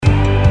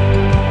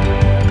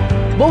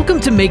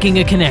Welcome to Making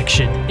a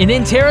Connection, an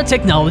Antera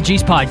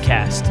Technologies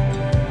podcast.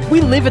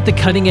 We live at the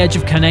cutting edge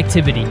of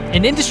connectivity,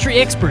 and industry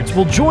experts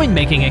will join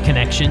Making a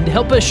Connection to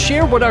help us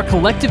share what our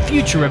collective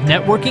future of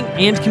networking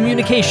and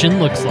communication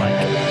looks like.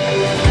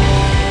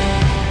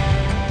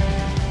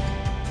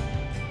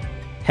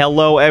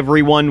 Hello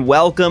everyone,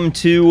 welcome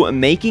to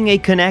Making a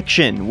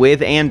Connection with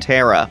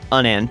Antera,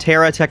 an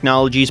Antera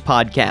Technologies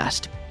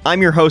podcast.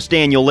 I'm your host,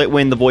 Daniel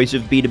Litwin, the voice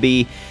of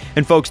B2B.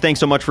 And folks, thanks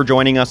so much for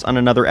joining us on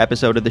another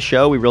episode of the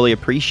show. We really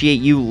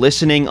appreciate you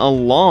listening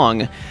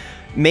along.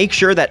 Make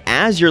sure that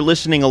as you're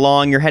listening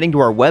along, you're heading to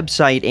our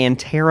website,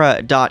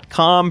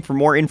 Antera.com, for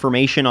more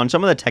information on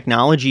some of the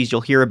technologies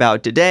you'll hear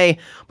about today,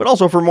 but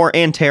also for more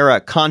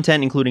Antera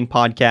content, including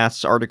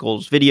podcasts,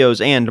 articles,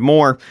 videos, and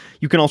more.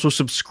 You can also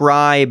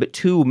subscribe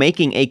to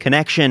Making a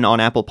Connection on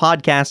Apple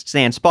Podcasts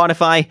and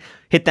Spotify.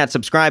 Hit that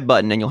subscribe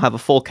button and you'll have a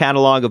full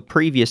catalog of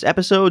previous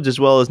episodes as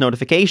well as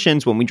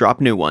notifications when we drop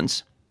new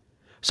ones.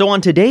 So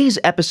on today's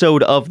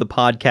episode of the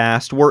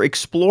podcast, we're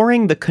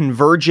exploring the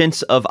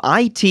convergence of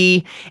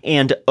IT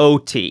and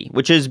OT,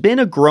 which has been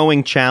a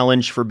growing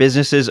challenge for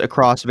businesses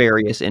across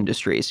various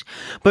industries.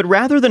 But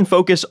rather than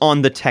focus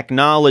on the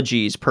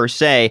technologies per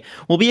se,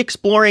 we'll be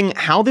exploring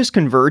how this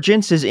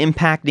convergence is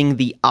impacting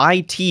the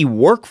IT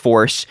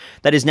workforce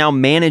that is now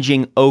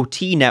managing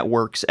OT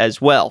networks as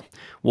well.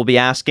 We'll be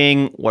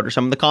asking, what are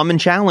some of the common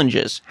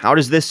challenges? How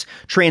does this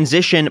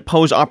transition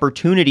pose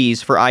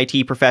opportunities for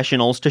IT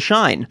professionals to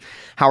shine?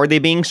 How are they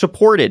being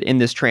supported in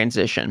this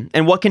transition?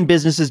 And what can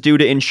businesses do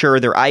to ensure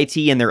their IT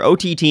and their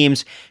OT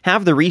teams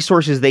have the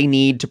resources they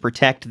need to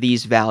protect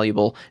these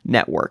valuable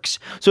networks?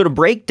 So to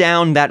break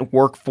down that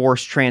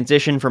workforce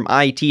transition from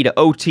IT to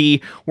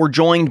OT, we're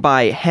joined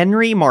by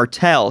Henry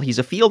Martel. He's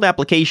a field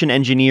application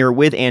engineer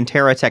with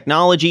Antera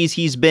Technologies.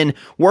 He's been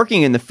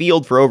working in the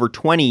field for over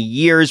 20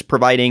 years,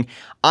 providing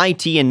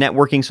IT and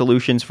networking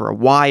solutions for a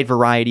wide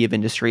variety of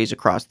industries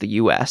across the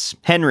U.S.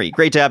 Henry,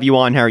 great to have you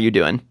on. How are you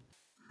doing?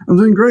 I'm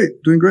doing great.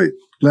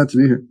 Glad to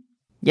be here.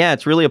 Yeah,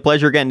 it's really a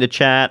pleasure getting to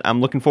chat.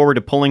 I'm looking forward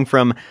to pulling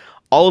from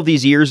all of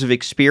these years of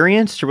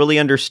experience to really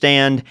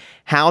understand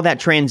how that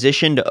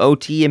transition to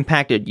OT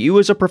impacted you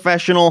as a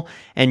professional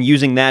and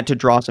using that to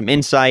draw some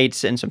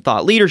insights and some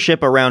thought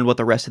leadership around what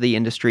the rest of the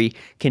industry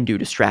can do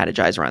to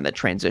strategize around that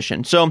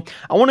transition. So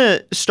I want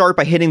to start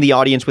by hitting the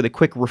audience with a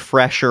quick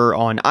refresher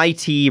on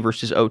IT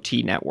versus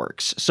OT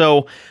networks.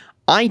 So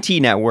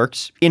IT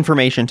networks,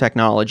 information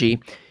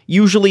technology,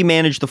 usually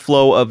manage the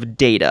flow of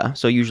data.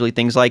 So usually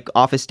things like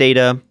office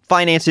data,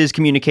 finances,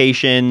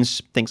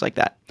 communications, things like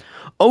that.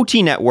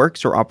 OT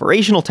networks, or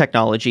operational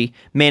technology,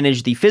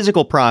 manage the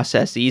physical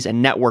processes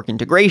and network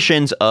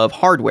integrations of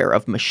hardware,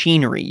 of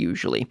machinery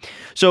usually.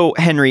 So,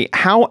 Henry,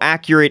 how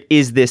accurate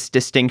is this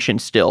distinction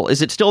still?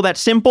 Is it still that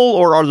simple,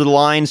 or are the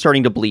lines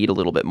starting to bleed a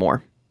little bit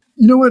more?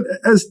 You know what?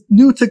 As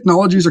new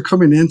technologies are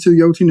coming into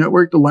the OT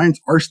network, the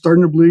lines are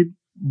starting to bleed,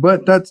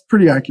 but that's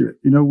pretty accurate.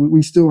 You know,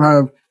 we still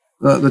have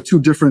the two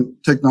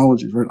different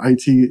technologies, right?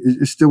 IT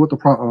is still with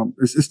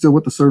is still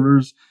with the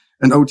servers,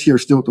 and OT are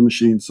still with the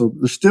machines. So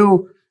they're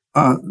still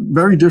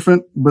very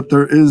different, but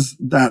there is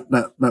that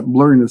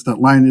blurriness. That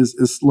line is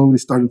slowly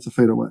starting to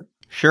fade away.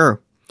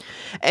 Sure.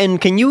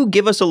 And can you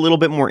give us a little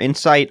bit more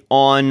insight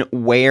on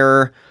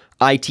where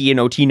IT and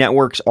OT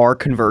networks are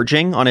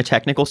converging on a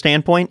technical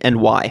standpoint and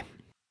why?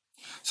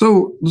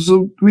 So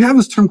we have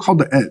this term called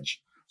the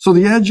edge. So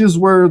the edge is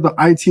where the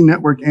IT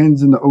network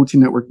ends and the OT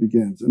network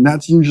begins. And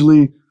that's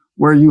usually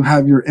where you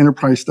have your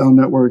enterprise style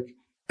network.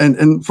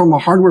 And from a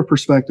hardware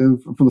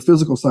perspective, from the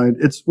physical side,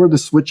 it's where the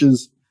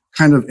switches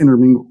kind of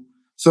intermingle.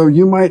 So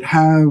you might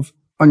have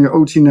on your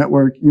OT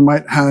network, you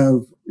might have,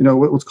 you know,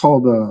 what's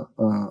called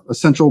a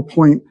central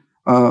point,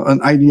 an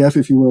IDF,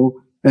 if you will.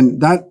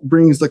 And that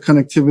brings the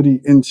connectivity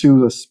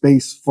into the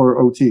space for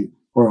OT,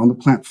 or on the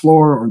plant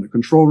floor or in the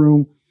control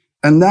room.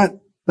 And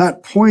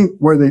that point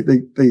where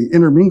they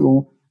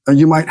intermingle,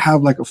 you might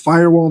have like a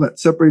firewall that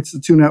separates the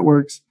two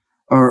networks,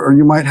 or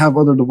you might have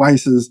other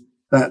devices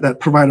that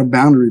provide a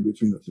boundary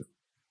between the two.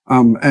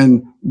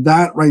 And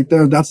that right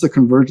there, that's the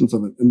convergence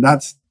of it. And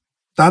that's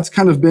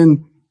kind of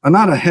been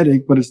not a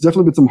headache, but it's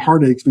definitely been some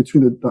heartaches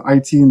between the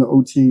IT and the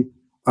OT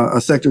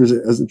sectors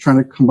as they're trying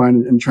to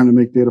combine and trying to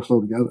make data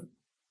flow together.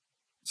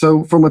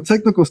 So from a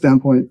technical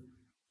standpoint,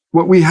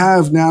 what we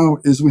have now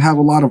is we have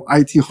a lot of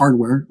IT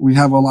hardware. We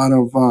have a lot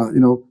of,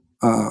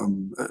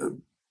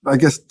 I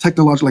guess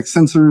technological like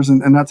sensors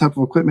and that type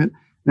of equipment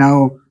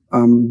now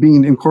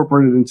being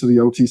incorporated into the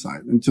OT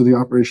side, into the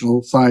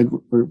operational side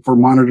for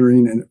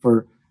monitoring and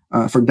for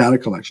data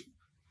collection.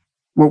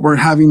 What we're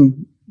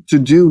having to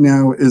do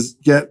now is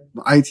get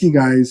the IT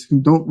guys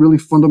who don't really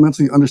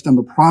fundamentally understand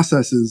the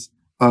processes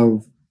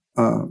of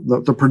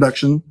the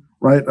production,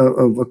 right,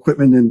 of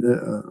equipment and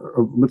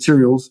of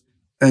materials,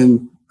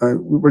 and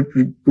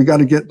we got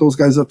to get those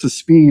guys up to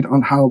speed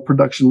on how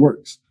production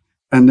works.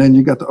 And then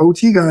you got the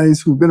OT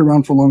guys who've been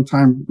around for a long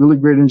time, really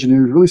great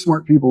engineers, really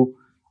smart people.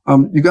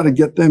 You got to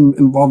get them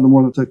involved in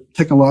more of the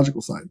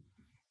technological side.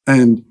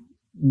 And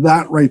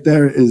that right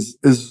there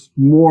is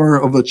more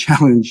of a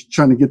challenge,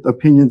 trying to get the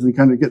opinions and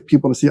kind of get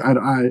people to see eye to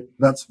eye.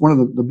 That's one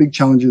of the big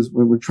challenges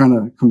when we're trying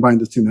to combine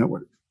the two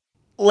networks.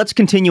 Let's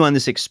continue on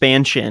this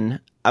expansion.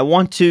 I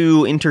want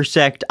to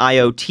intersect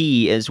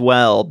IoT as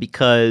well,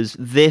 because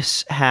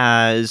this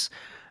has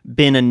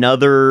been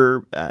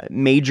another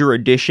major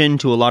addition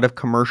to a lot of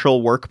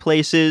commercial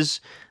workplaces,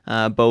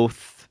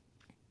 both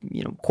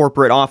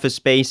corporate office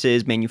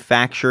spaces,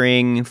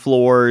 manufacturing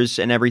floors,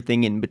 and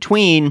everything in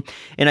between.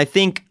 And I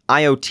think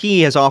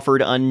IoT has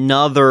offered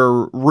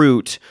another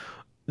route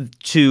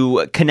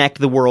to connect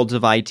the worlds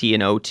of IT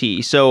and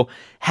OT. So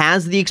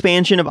has the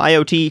expansion of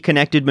IoT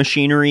connected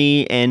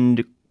machinery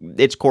and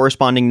its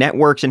corresponding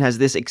networks, and has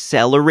this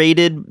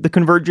accelerated the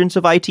convergence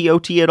of IT,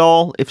 OT at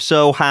all? If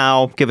so,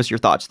 how? Give us your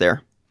thoughts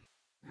there.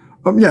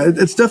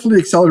 It's definitely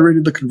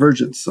accelerated the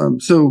convergence.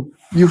 So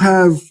you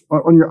have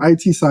on your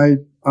IT side,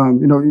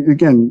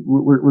 again,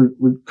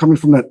 we're coming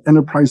from that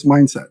enterprise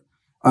mindset.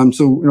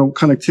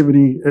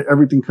 Connectivity,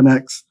 everything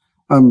connects,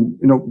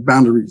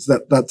 boundaries,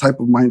 that type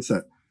of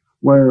mindset.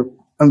 Where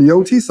on the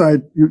OT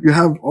side, you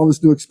have all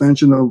this new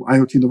expansion of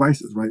IoT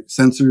devices, right?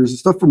 Sensors and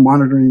stuff for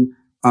monitoring,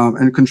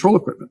 and control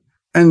equipment.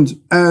 And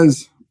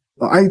as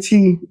the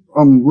IT,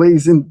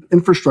 lays in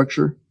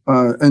infrastructure,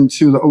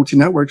 into the OT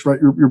networks, right?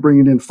 You're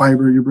bringing in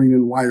fiber, you're bringing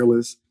in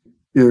wireless,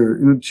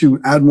 to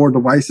add more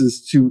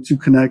devices to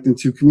connect and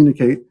to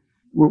communicate.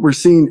 What we're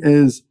seeing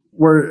is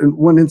where in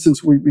one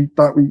instance we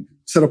thought we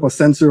set up a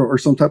sensor or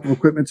some type of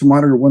equipment to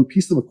monitor one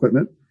piece of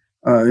equipment,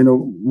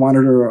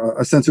 monitor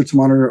a sensor to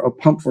monitor a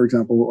pump, for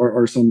example,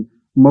 or some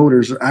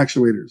motors or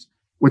actuators.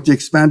 With the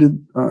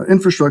expanded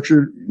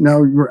infrastructure,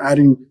 now you're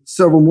adding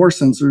several more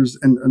sensors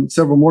and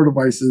several more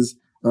devices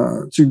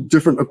to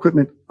different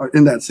equipment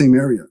in that same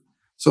area.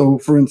 So,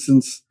 for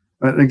instance,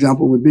 an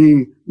example would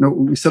be,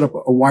 we set up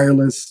a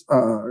wireless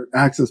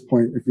access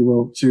point, if you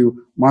will, to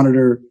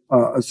monitor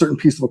a certain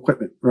piece of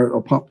equipment, right,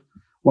 a pump.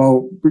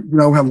 Well, we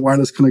now have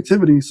wireless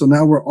connectivity, so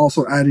now we're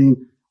also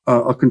adding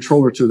a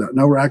controller to that.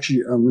 Now we're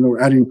actually,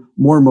 adding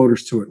more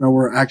motors to it. Now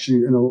we're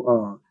actually,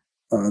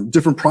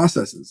 different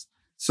processes.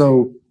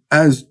 So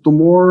as the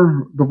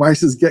more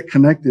devices get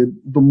connected,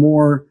 the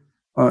more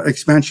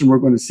expansion we're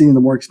going to see, and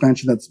the more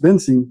expansion that's been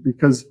seen,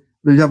 because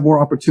they have more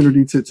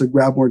opportunity to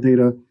grab more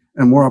data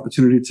and more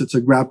opportunity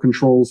to grab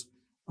controls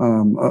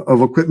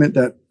of equipment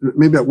that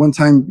maybe at one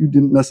time you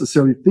didn't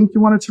necessarily think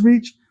you wanted to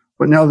reach,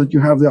 but now that you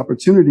have the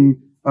opportunity,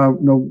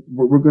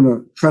 we're going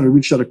to try to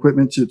reach that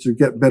equipment to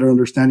get better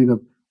understanding of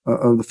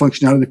the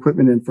functionality of the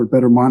equipment and for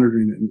better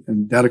monitoring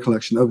and data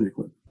collection of the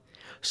equipment.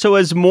 So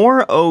as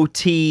more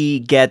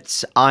OT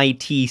gets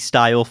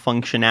IT-style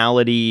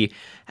functionality,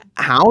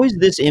 how is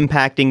this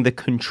impacting the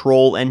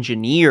control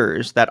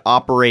engineers that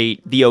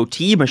operate the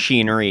OT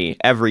machinery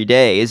every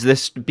day? Is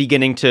this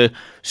beginning to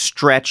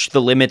stretch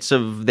the limits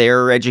of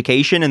their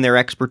education and their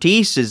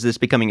expertise? Is this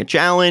becoming a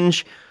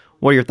challenge?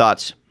 What are your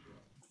thoughts?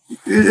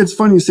 It's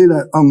funny you say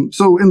that.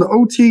 So in the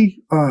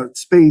OT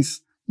space,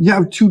 you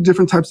have two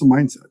different types of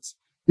mindsets.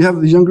 You have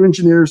the younger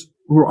engineers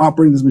who are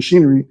operating this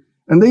machinery,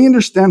 and they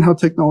understand how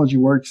technology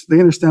works. They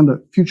understand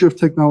the future of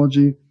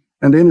technology,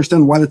 and they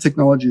understand why the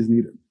technology is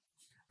needed.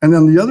 And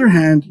on the other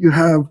hand, you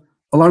have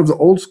a lot of the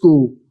old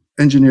school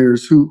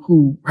engineers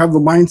who have the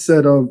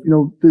mindset of,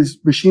 these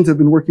machines have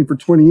been working for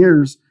 20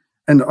 years,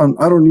 and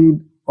I don't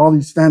need all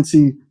these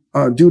fancy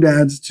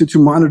doodads to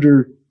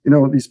monitor,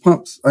 these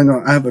pumps. I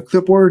know I have a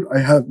clipboard, I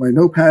have my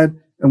notepad,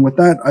 and with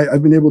that,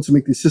 I've been able to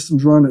make these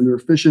systems run, and they're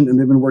efficient, and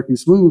they've been working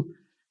smooth.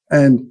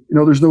 And,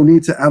 there's no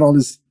need to add all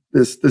this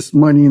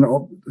money and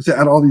to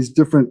add all these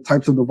different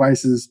types of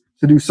devices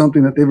to do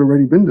something that they've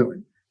already been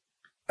doing.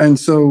 And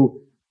so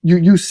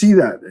you see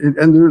that,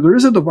 and there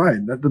is a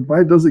divide. That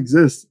divide does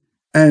exist.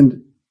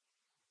 And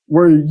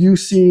where you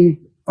see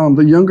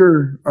the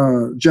younger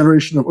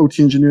generation of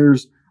OT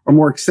engineers are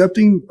more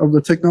accepting of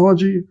the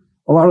technology,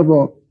 a lot of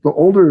the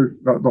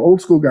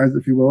old school guys,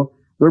 if you will,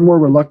 they're more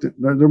reluctant.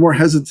 They're more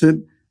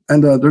hesitant,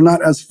 and they're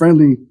not as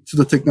friendly to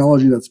the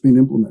technology that's being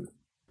implemented.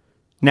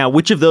 Now,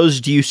 which of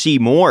those do you see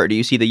more? Do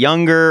you see the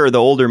younger or the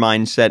older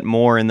mindset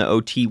more in the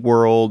OT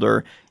world,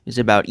 or is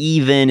it about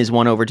even? Is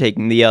one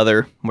overtaking the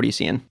other? What are you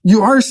seeing?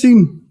 You are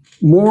seeing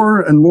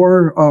more and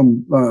more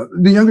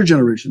the younger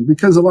generation,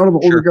 because a lot of the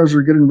older guys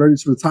are getting ready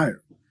to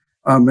retire.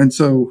 And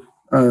so,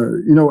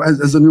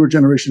 as the newer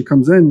generation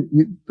comes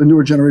in, the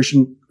newer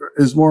generation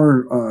is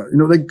more,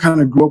 they kind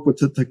of grew up with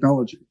the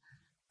technology.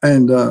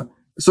 And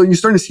so you're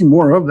starting to see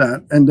more of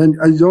that. And then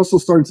you're also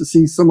starting to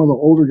see some of the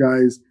older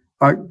guys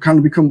kind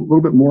of become a little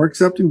bit more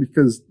accepting,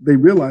 because they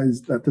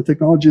realize that the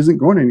technology isn't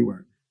going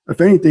anywhere. If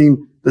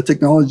anything, the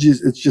technology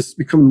it's just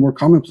becoming more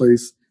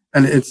commonplace,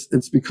 and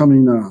it's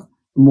becoming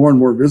more and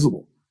more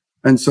visible.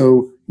 And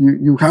so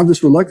you have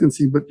this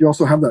reluctancy, but you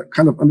also have that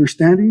kind of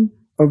understanding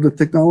of the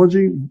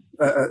technology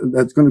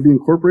that's going to be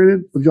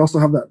incorporated. But you also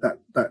have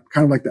that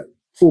kind of like that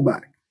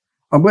pullback.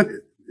 But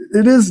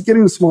it is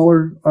getting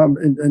smaller,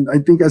 and I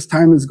think as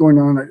time is going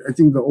on, I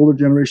think the older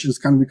generation is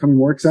kind of becoming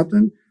more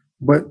accepting.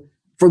 But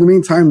for the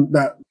meantime,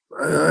 that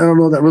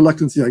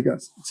reluctancy, I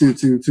guess,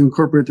 to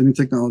incorporate the new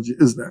technology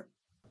is there.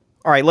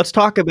 All right, let's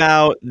talk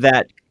about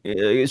that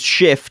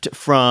shift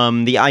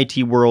from the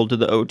IT world to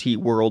the OT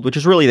world, which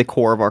is really the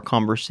core of our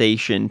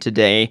conversation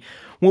today.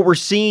 What we're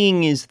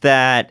seeing is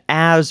that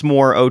as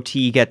more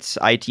OT gets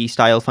IT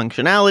style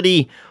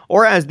functionality,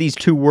 or as these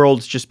two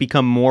worlds just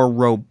become more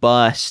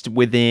robust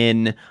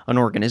within an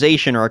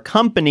organization or a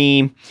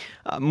company,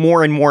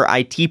 more and more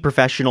IT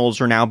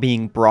professionals are now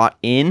being brought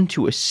in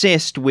to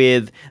assist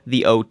with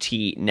the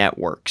OT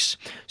networks.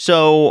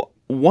 So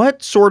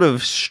what sort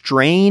of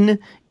strain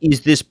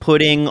is this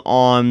putting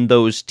on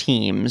those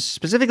teams,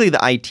 specifically the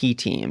IT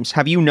teams?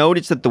 Have you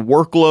noticed that the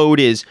workload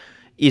is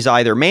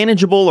either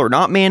manageable or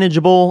not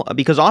manageable?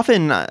 Because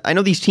often, I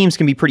know these teams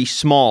can be pretty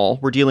small.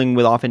 We're dealing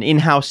with often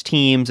in-house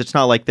teams. It's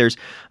not like there's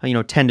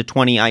 10 to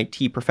 20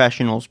 IT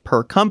professionals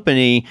per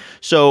company.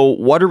 So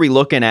what are we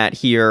looking at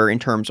here in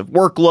terms of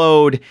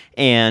workload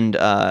and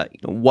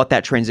what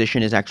that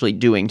transition is actually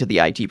doing to the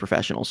IT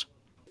professionals?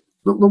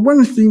 The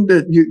one thing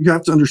that you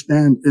have to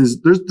understand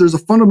is there's a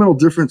fundamental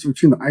difference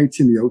between the IT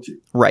and the OT.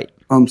 Right.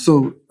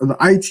 So the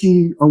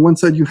IT, on one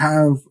side, you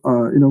have,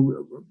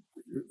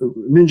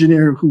 an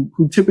engineer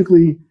who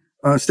typically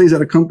stays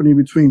at a company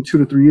between 2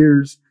 to 3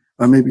 years,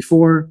 maybe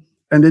 4.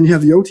 And then you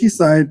have the OT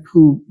side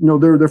who,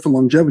 they're there for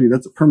longevity.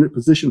 That's a permanent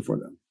position for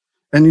them.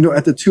 And,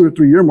 at the 2 or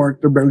 3 year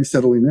mark, they're barely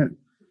settling in.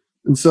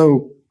 And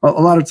so a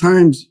lot of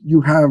times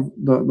you have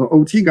the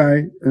OT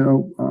guy,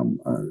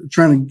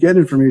 trying to get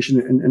information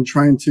and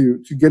trying to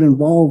get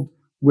involved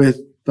with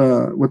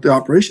the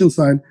operations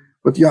side.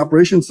 But the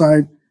operations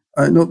side,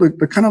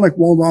 they're kind of like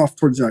walled off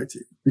towards the IT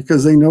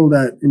because they know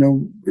that,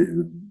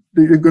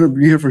 they're going to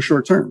be here for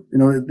short term.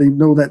 They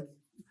know that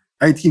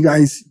IT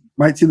guys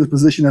might see the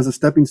position as a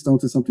stepping stone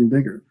to something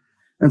bigger.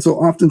 And so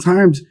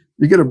oftentimes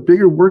you get a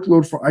bigger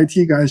workload for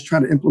IT guys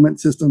trying to implement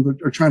systems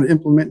or trying to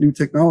implement new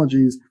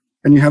technologies.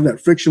 And you have that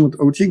friction with the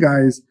OT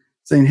guys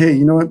saying, hey,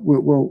 you know what,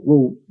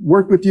 we'll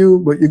work with you,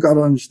 but you got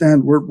to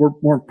understand we're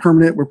more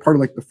permanent. We're part of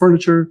like the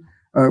furniture.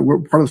 We're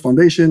part of the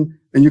foundation,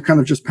 and you're kind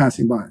of just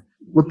passing by.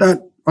 With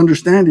that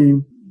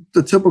understanding,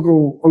 the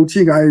typical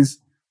OT guys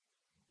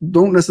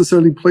don't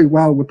necessarily play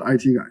well with the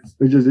IT guys.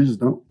 They just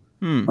don't.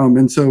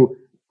 And so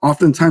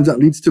oftentimes that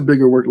leads to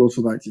bigger workloads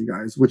for the IT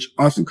guys, which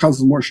often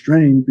causes more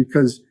strain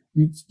because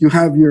you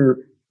have your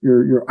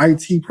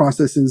IT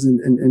processes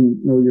and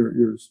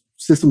your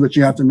system that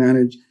you have to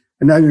manage,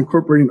 and now you're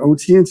incorporating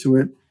OT into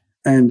it,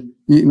 and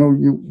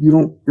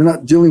you're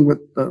not dealing with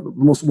the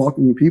most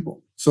welcoming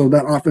people. So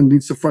that often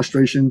leads to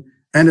frustration,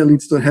 and it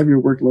leads to heavier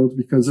workloads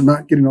because they're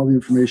not getting all the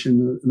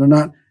information. They're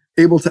not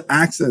able to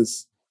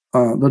access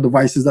the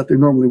devices that they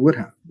normally would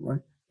have. Right?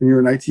 When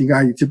you're an IT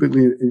guy, you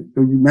typically you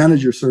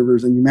manage your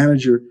servers and you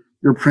manage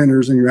your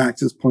printers and your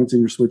access points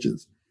and your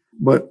switches.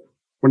 But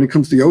when it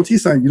comes to the OT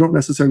side, you don't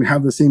necessarily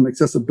have the same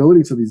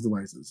accessibility to these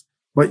devices,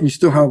 but you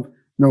still have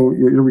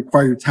your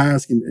required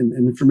task and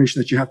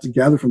information that you have to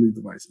gather from these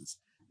devices.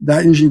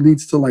 That usually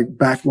leads to like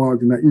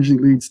backlog, and that usually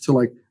leads to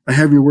like a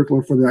heavier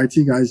workload for the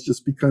IT guys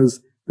just because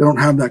they don't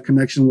have that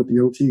connection with the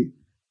OT.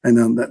 And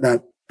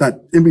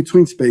that in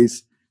between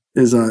space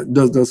is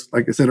does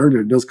like I said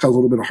earlier, does cause a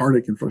little bit of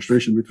heartache and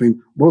frustration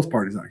between both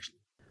parties actually.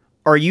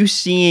 Are you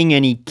seeing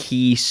any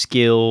key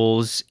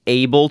skills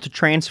able to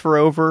transfer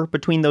over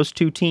between those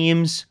two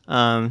teams,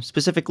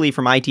 specifically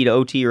from IT to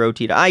OT or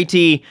OT to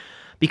IT?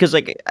 Because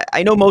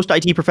I know most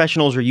IT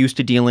professionals are used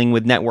to dealing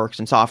with networks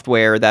and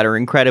software that are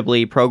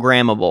incredibly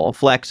programmable,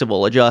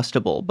 flexible,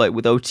 adjustable. But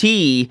with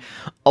OT,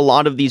 a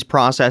lot of these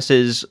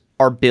processes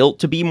are built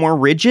to be more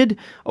rigid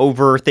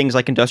over things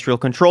like industrial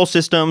control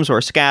systems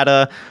or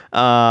SCADA.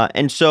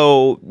 And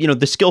so,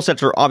 the skill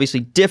sets are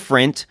obviously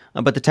different,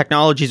 but the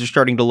technologies are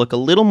starting to look a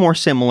little more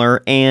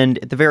similar. And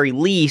at the very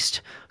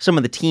least, some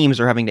of the teams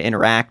are having to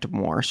interact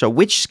more. So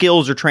which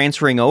skills are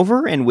transferring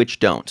over and which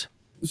don't?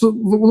 So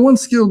the one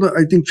skill that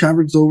I think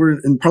transfers over,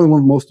 and probably one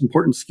of the most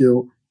important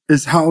skill,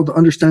 is the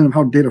understanding of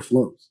how data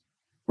flows,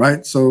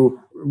 right? So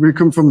we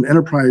come from an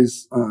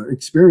enterprise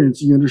experience.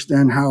 You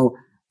understand how,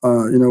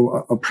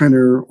 a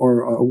printer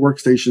or a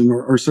workstation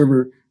or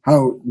server,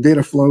 how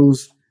data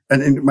flows,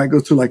 and it might go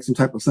through like some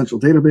type of central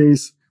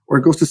database, or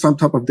it goes to some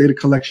type of data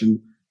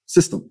collection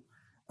system.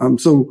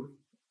 So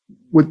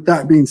with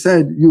that being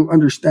said, you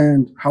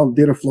understand how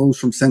data flows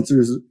from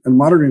sensors and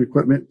monitoring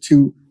equipment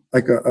to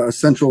like a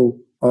central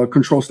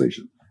control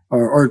station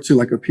or to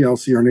like a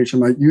PLC or an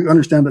HMI. You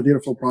understand the data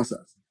flow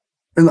process.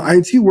 In the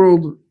IT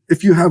world,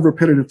 if you have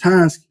repetitive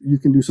tasks, you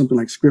can do something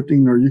like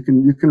scripting, or you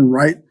can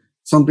write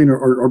something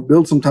or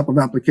build some type of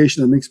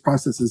application that makes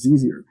processes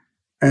easier.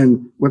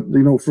 And what,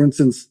 for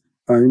instance,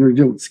 you're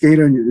dealing with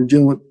SCADA and you're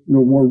dealing with,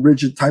 more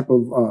rigid type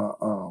of,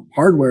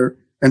 hardware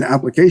and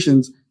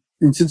applications.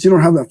 And since you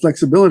don't have that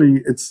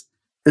flexibility,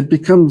 it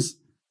becomes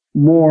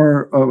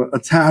more of a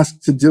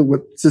task to deal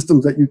with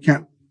systems that you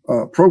can't,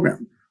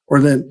 program, or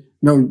that,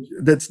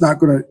 that's not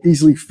going to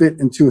easily fit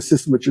into a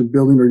system that you're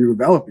building or you're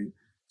developing.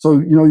 So,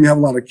 you have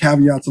a lot of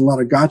caveats, a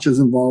lot of gotchas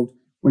involved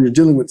when you're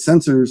dealing with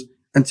sensors.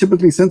 And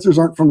typically sensors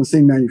aren't from the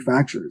same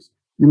manufacturers.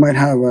 You might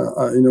have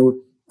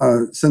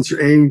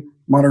sensor A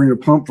monitoring a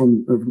pump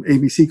from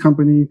ABC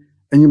company,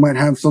 and you might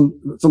have some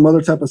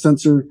other type of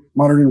sensor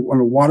monitoring on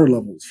the water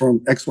levels from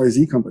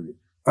XYZ company.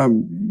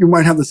 You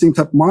might have the same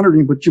type of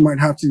monitoring, but you might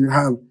have to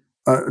have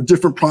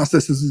different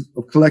processes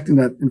of collecting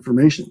that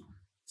information.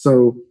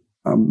 So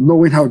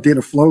knowing how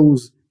data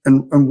flows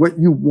and what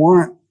you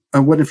want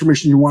and what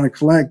information you want to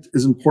collect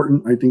is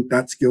important. I think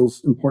that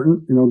skill's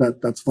important.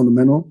 That's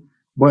fundamental.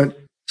 But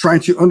trying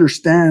to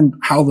understand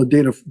how the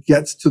data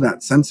gets to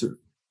that sensor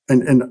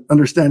and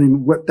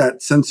understanding what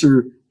that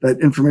sensor, that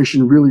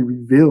information really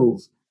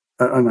reveals.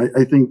 And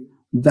I think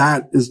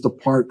that is the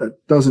part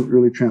that doesn't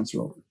really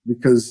transfer over,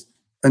 because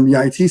on the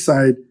IT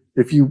side,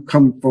 if you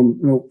come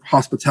from,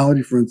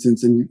 hospitality, for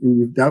instance, and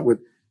you've dealt with,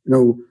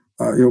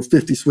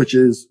 50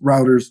 switches,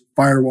 routers,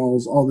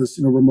 firewalls, all this,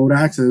 remote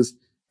access,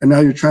 and now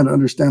you're trying to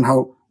understand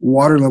how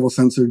water level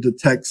sensor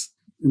detects,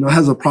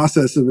 has a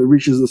process. If it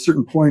reaches a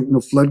certain point,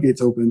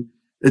 floodgates open.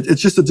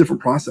 It's just a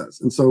different process.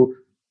 And so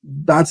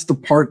that's the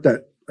part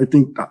that I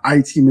think the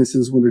IT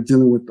misses when they're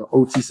dealing with the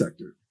OT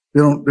sector. They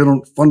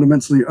don't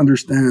fundamentally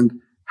understand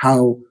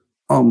how,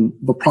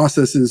 the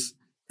processes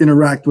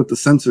interact with the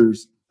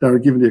sensors that are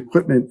given the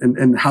equipment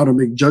and how to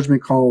make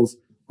judgment calls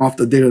off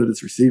the data that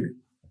it's receiving.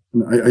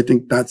 And I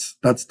think that's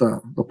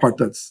the part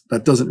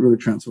that doesn't really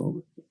transfer over.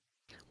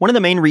 One of the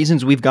main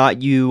reasons we've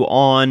got you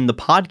on the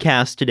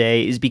podcast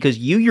today is because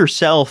you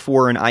yourself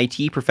were an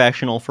IT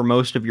professional for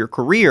most of your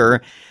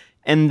career,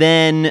 and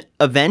then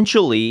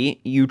eventually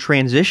you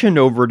transitioned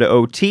over to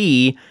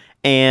OT,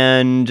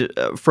 and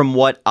from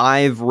what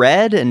I've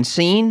read and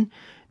seen,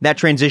 that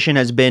transition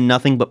has been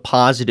nothing but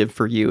positive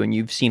for you, and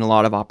you've seen a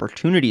lot of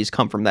opportunities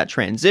come from that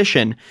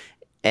transition.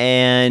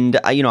 And,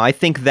 I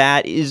think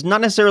that is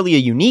not necessarily a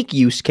unique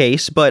use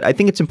case, but I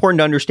think it's important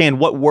to understand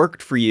what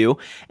worked for you,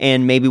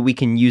 and maybe we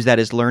can use that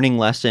as learning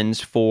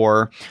lessons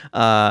for,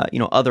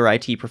 other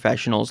IT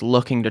professionals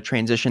looking to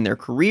transition their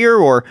career,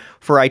 or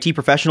for IT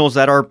professionals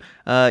that are,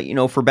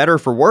 for better or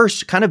for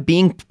worse, kind of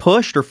being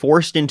pushed or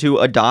forced into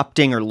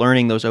adopting or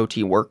learning those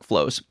OT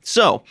workflows.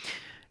 So,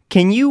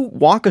 can you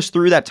walk us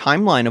through that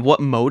timeline of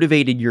what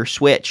motivated your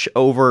switch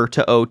over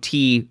to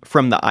OT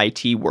from the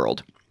IT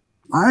world?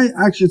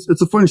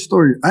 It's a funny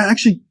story. I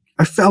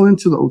fell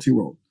into the OT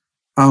world.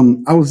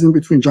 I was in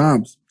between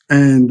jobs,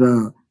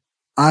 and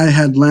I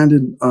had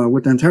landed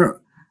with Antera.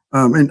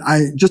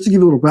 And just to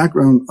give you a little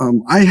background,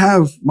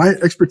 my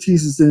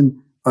expertise is in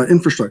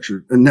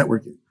infrastructure and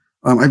networking.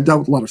 I've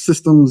dealt with a lot of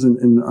systems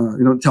and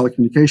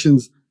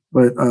telecommunications,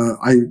 but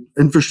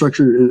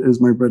infrastructure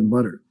is my bread and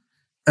butter.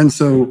 And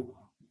so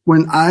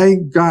when I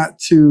got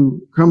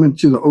to come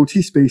into the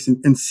OT space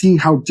and see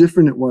how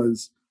different it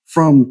was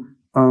from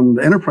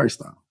the enterprise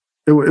style,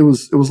 it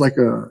was like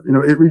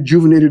it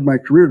rejuvenated my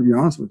career, to be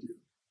honest with you.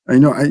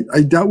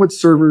 I dealt with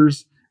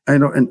servers,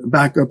 and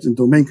backups and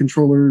domain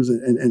controllers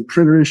and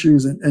printer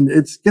issues, and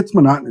it gets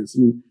monotonous.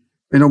 I mean,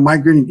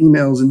 migrating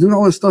emails and doing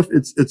all this stuff,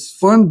 it's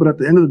fun, but at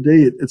the end of the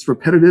day, it's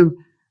repetitive,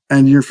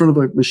 and you're in front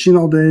of a machine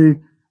all day,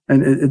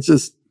 and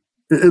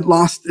it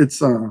lost its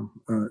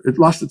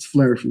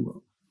flair, if you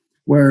will.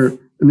 Where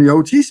in the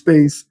OT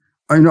space,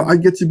 I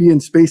get to be in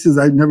spaces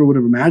I never would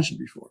have imagined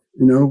before,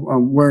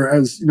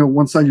 whereas,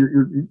 one side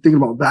you're thinking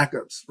about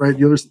backups, right?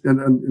 The other,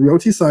 and the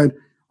OT side,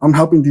 I'm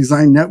helping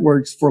design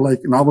networks for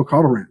like an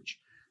avocado ranch,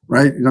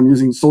 right? And I'm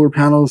using solar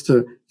panels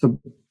to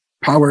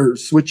power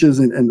switches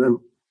and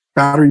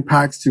battery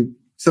packs to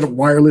set up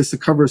wireless to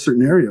cover a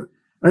certain area.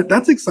 Right?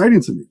 That's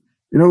exciting to me.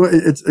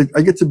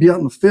 I get to be out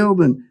in the field,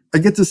 and I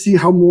get to see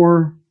how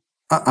much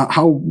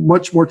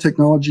more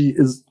technology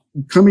is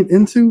coming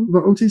into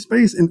the OT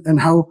space, and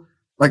how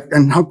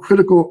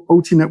critical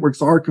OT networks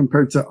are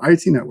compared to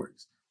IT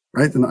networks,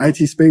 right? In the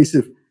IT space,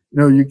 if,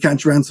 you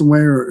catch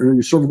ransomware or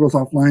your server goes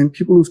offline,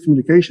 people lose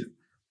communication.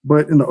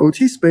 But in the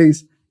OT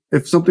space,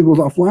 if something goes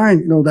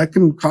offline, that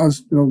can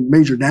cause,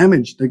 major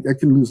damage. That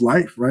can lose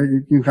life, right?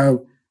 You have,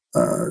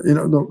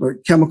 the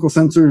chemical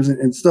sensors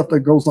and stuff that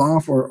goes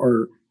off,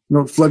 or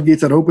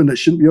floodgates that open that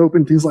shouldn't be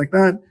open, things like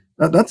that.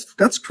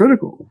 That's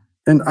critical.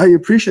 And I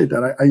appreciate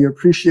that. I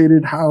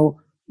appreciated how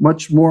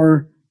much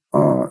more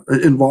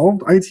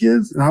involved IT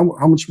is, and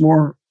how much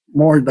more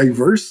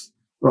diverse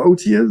the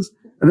OT is,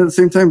 and at the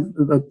same time,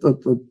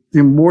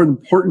 the more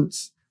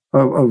importance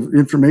of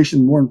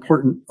information, more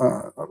important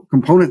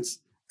components,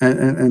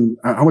 and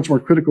how much more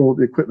critical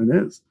the equipment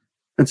is.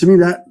 And to me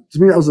that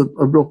was a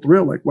real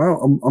thrill. Like, wow,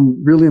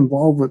 I'm really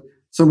involved with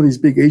some of these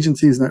big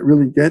agencies that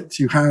really get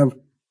to have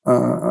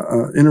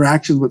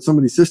interactions with some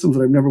of these systems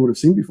that I've never would have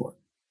seen before.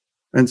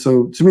 And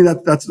so to me,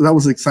 that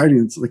was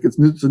exciting.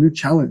 It's a new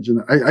challenge.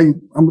 And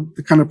I'm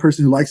the kind of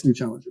person who likes new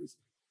challenges.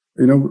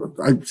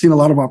 I've seen a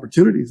lot of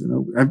opportunities.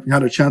 I've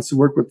had a chance to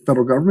work with the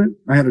federal government.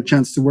 I had a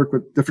chance to work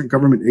with different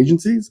government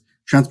agencies,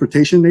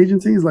 transportation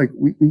agencies. Like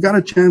we got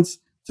a chance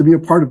to be a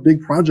part of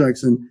big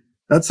projects. And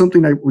that's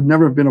something I would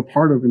never have been a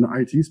part of in the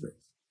IT space.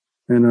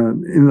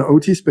 And, in the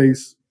OT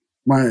space,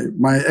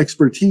 my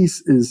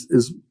expertise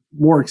is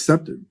more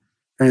accepted,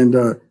 and,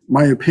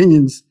 my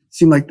opinions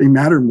seem like they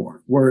matter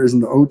more. Whereas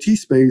in the OT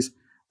space,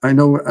 I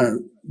know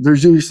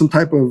there's usually some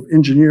type of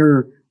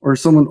engineer or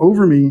someone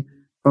over me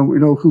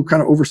who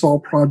kind of oversaw a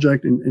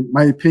project, and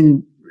my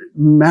opinion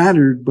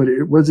mattered, but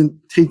it wasn't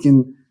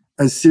taken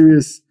as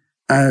serious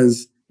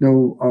as,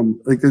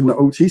 like in the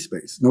OT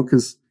space,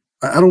 because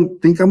I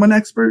don't think I'm an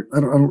expert.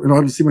 I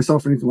don't see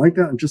myself anything like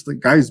that. I'm just a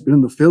guy who's been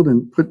in the field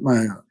and put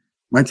my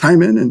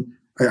time in, and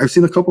I've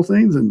seen a couple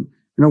things. And,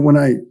 when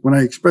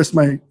I express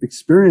my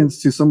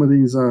experience to some of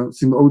these,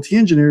 some OT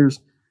engineers,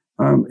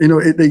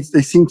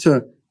 they seem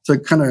to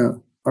kind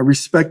of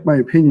respect my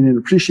opinion and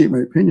appreciate my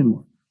opinion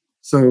more.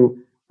 So,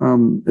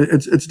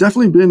 it's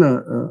definitely been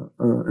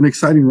an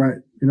exciting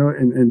ride,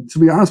 and to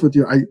be honest with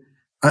you,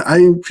 I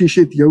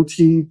appreciate the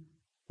OT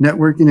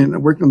networking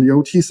and working on the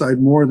OT side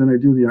more than I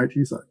do the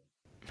IT side.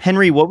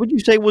 Henry, what would you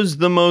say was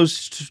the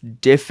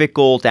most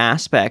difficult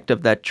aspect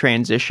of that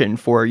transition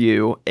for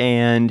you,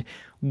 and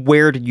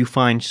where did you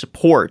find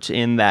support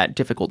in that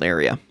difficult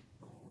area?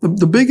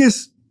 The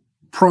biggest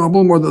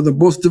problem, or the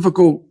most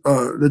difficult,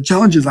 the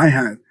challenges I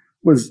had,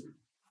 was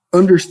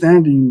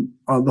understanding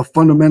the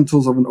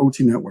fundamentals of an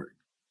OT network.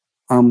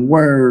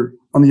 Where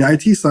on the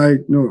IT side,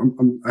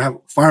 I have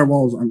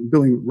firewalls, I'm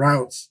building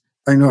routes.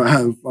 I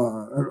have,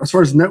 as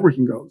far as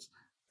networking goes.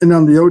 And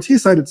on the OT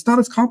side, it's not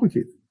as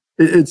complicated.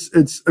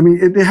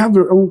 They have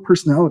their own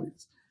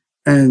personalities.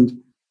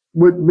 And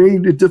what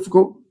made it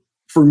difficult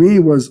for me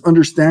was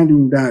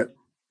understanding that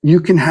you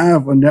can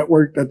have a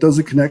network that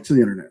doesn't connect to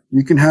the internet.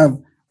 You can have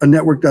a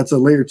network that's a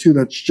layer 2,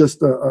 that's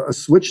just a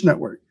switch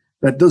network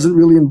that doesn't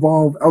really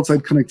involve outside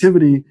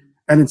connectivity.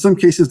 And in some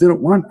cases, they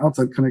don't want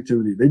outside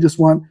connectivity. They just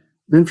want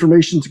the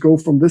information to go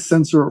from this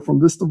sensor or from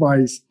this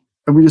device,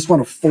 and we just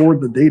want to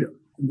forward the data.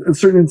 In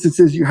certain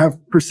instances, you have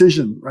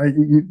precision, right?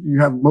 You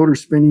have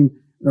motors spinning,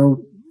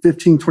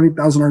 15,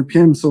 20,000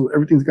 RPM, so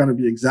everything's got to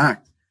be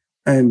exact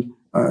and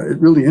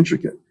really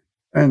intricate.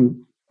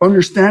 And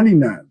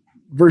understanding that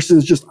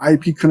versus just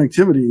IP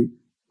connectivity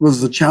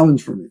was a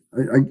challenge for me.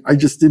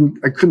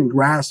 I couldn't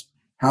grasp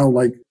how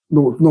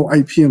no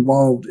IP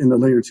involved in the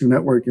layer 2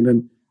 network, and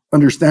then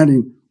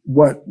understanding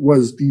what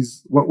we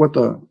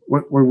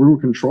were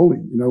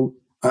controlling.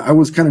 I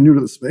was kind of new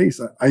to the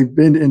space. I've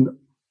been in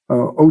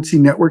OT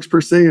networks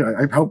per se.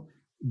 I've helped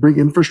bring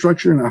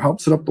infrastructure, and I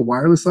helped set up the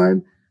wireless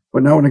side.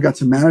 But now when I got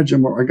to manage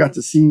them, or I got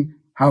to see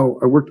how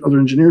I worked with other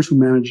engineers who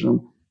managed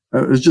them,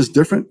 it was just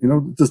different.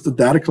 Just the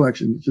data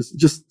collection,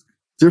 just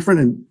different.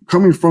 And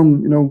coming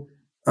from,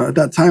 at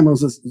that time, I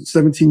was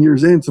 17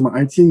 years into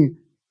my IT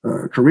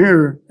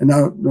career, and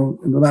now,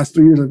 in the last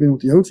 3 years I've been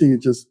with the OT,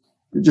 just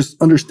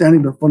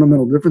understanding the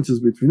fundamental differences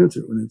between the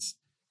two. And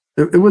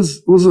it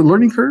was a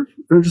learning curve,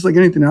 just like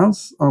anything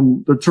else.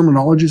 The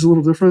terminology is a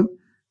little different.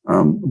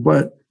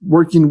 But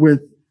working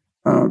with,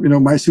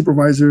 my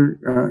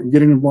supervisor,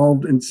 getting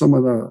involved in some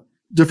of the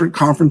different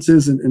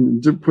conferences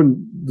and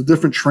putting the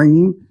different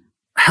training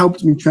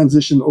helped me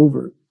transition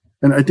over.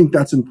 And I think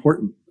that's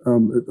important.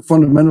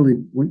 Fundamentally,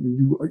 when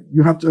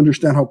you have to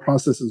understand how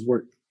processes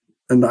work.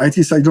 And the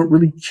IT side, you don't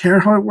really care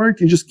how it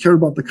works. You just care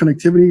about the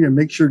connectivity and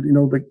make sure,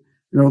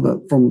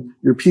 from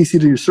your PC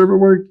to your server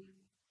work.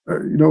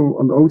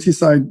 On the OT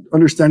side,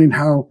 understanding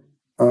how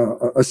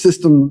a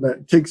system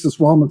that takes this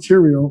raw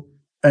material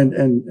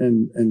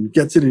and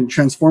gets it and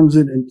transforms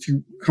it and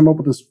to come up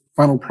with this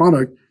final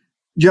product,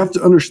 you have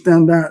to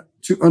understand that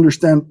to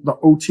understand the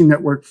OT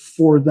network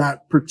for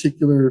that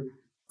particular,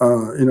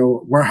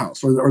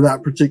 warehouse or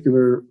that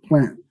particular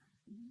plant.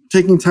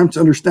 Taking time to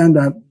understand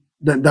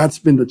that's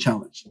been the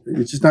challenge.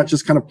 It's just not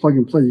just kind of plug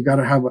and play. You got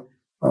to have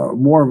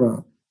more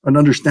of an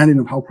understanding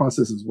of how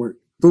processes work.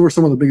 Those were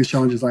some of the biggest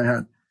challenges I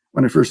had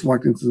when I first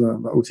walked into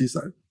the OT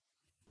side.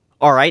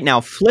 All right. Now,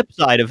 flip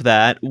side of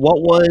that,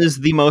 what was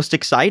the most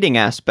exciting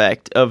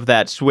aspect of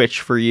that switch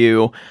for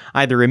you,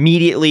 either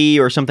immediately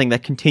or something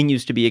that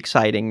continues to be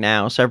exciting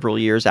now, several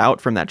years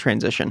out from that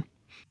transition?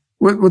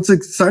 What's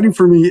exciting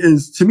for me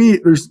is, to me,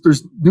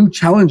 there's new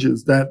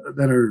challenges that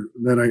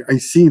I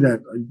see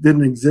that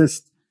didn't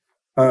exist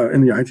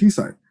in the IT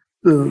side.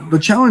 The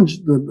challenge,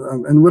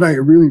 and what I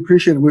really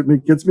appreciate and what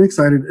gets me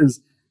excited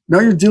is now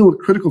you're dealing with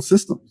critical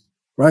systems,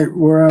 right?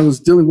 Where I was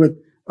dealing with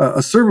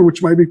a server,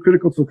 which might be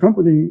critical to a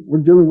company, we're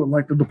dealing with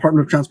like the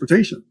Department of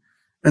Transportation.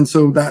 And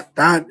so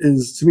that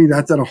is, to me,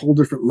 that's at a whole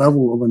different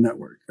level of a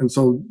network. And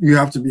so you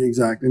have to be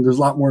exact. And there's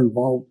a lot more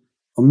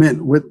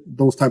involvement with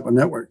those type of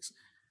networks.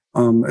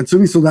 And to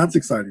me, so that's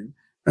exciting.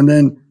 And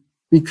then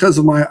because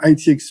of my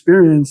IT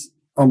experience,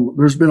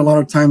 there's been a lot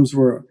of times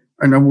where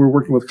I know we're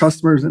working with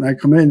customers and I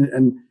come in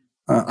and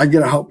I get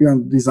to help you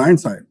on the design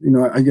side.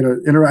 I get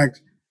to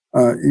interact,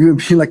 even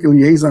be like a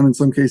liaison in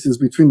some cases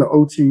between the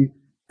OT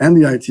and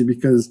the IT,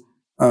 because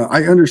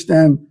I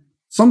understand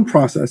some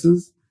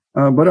processes,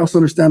 but I also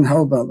understand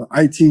how the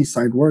IT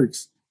side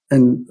works.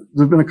 And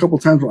there's been a couple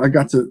of times where I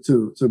got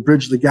to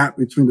bridge the gap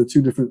between the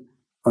two different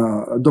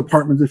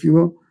departments, if you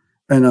will,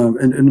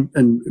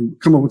 and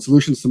come up with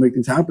solutions to make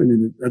things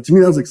happen. And to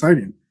me, that was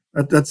exciting.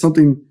 That's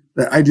something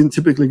that I didn't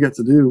typically get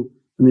to do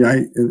in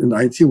the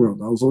IT world.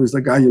 I was always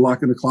that guy you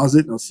lock in the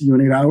closet and I'll see you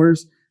in 8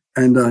 hours,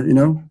 and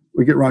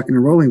we get rocking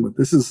and rolling. But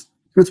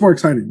it's more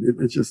exciting.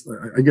 It's just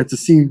I get to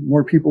see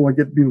more people. I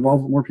get to be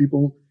involved with more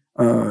people,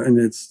 and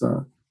it's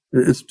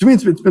To me,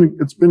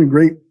 it's been a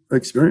great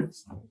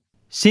experience.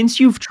 Since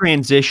you've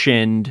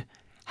transitioned,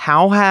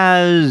 how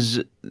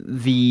has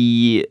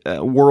the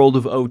world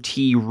of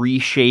OT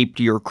reshaped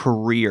your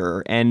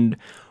career, and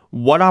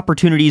what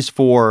opportunities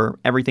for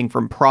everything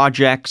from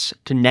projects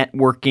to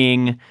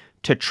networking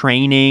to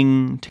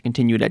training to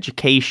continued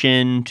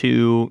education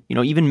to,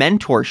 even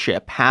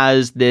mentorship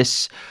has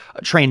this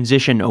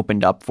transition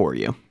opened up for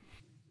you?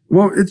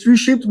 Well, it's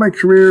reshaped my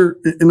career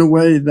in a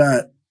way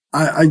that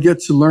I get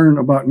to learn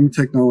about new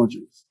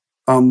technologies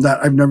that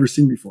I've never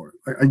seen before.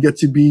 I get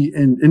to be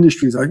in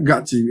industries I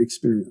got to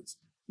experience.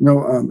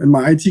 In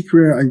my IT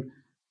career,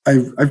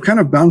 I've kind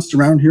of bounced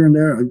around here and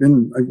there.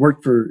 I've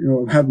worked for,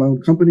 I've had my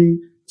own company,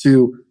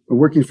 to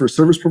working for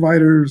service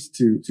providers,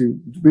 to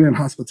being in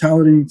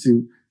hospitality,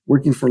 to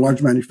working for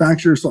large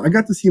manufacturers. So I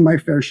got to see my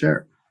fair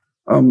share.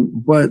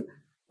 But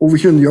over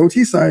here on the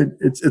OT side,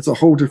 it's a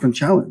whole different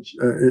challenge.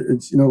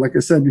 It's, like I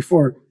said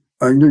before,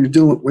 you're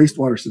dealing with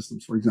wastewater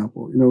systems, for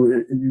example.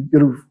 You got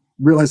to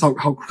realize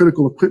how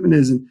critical equipment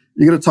is, and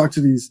you got to talk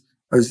to these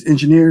as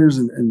engineers,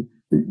 and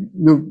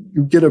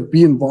you get to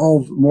be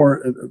involved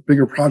more at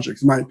bigger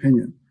projects, in my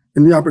opinion.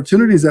 And the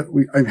opportunities that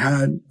I've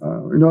had,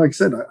 like I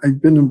said,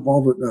 I've been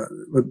involved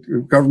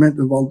with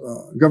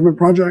government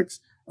projects,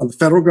 the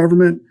federal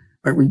government.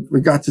 We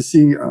got to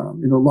see,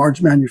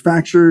 large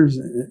manufacturers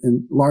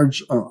and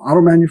large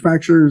auto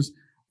manufacturers.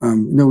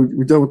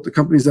 We dealt with the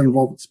companies that are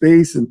involved with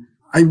space, and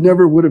I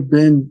never would have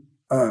been,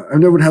 I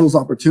never would have those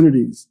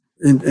opportunities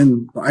in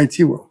the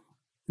IT world.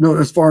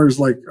 As far as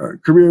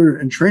career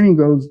and training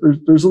goes,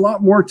 there's a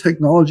lot more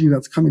technology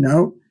that's coming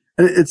out,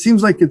 and it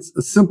seems like it's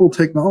a simple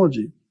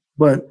technology,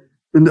 but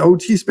in the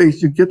OT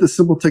space, you get the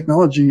simple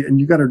technology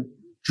and you got to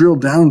drill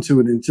down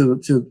to it into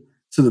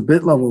to the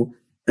bit level,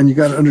 and you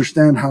got to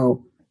understand how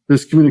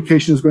this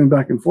communication is going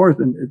back and forth.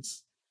 And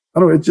it's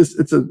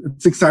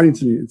exciting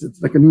to me.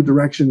 It's like a new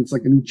direction. It's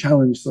like a new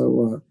challenge.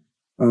 So,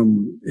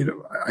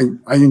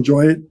 I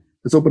enjoy it.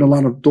 It's opened a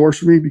lot of doors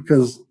for me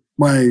because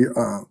my,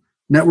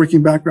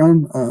 networking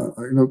background,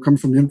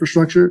 comes from the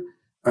infrastructure.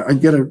 I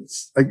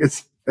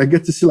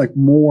get to see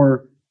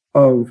more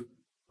of,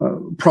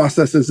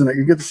 processes, and I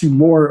get to see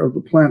more of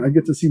the plant. I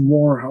get to see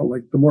more how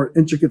the more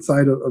intricate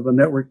side of the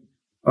network,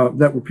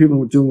 that where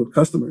people are dealing with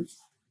customers.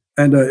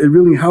 And, it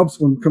really helps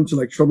when it comes to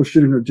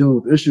troubleshooting or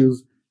dealing with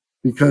issues,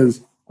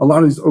 because a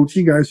lot of these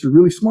OT guys are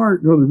really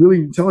smart. They're really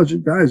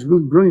intelligent guys,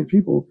 really brilliant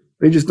people.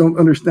 They just don't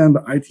understand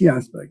the IT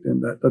aspect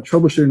and the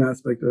troubleshooting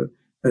aspect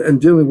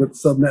and dealing with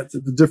subnets,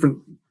 the different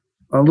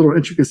little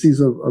intricacies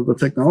of the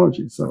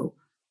technology. So,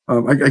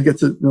 I get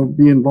to,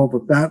 be involved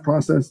with that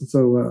process. And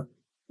so,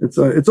 it's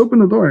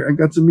opened the door. I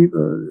got to meet,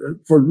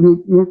 for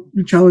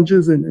new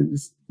challenges and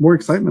just more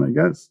excitement, I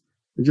guess.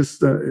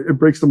 It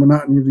breaks the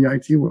monotony of the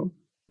IT world.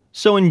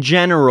 So in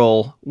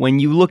general, when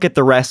you look at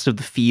the rest of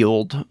the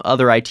field,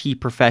 other IT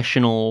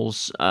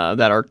professionals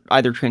that are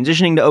either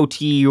transitioning to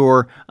OT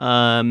or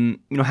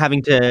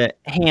having to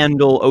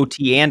handle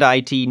OT and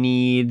IT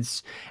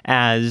needs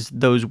as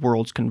those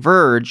worlds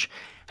converge,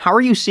 how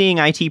are you seeing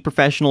IT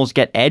professionals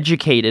get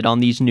educated on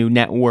these new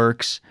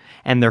networks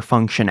and their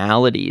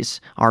functionalities?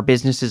 Are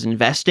businesses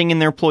investing in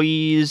their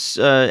employees'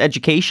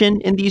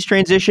 education in these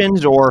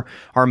transitions, or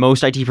are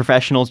most IT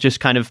professionals just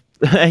kind of,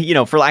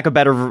 for lack of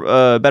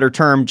a better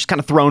term, just kind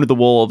of thrown to the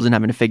wolves and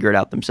having to figure it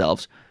out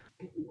themselves?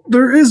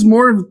 There is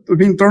more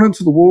being thrown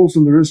into the wolves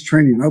than there is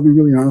training. I'll be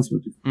really honest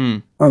with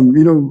you.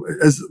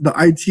 As the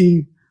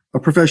IT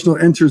professional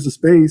enters the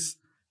space,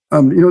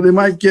 they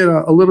might get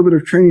a little bit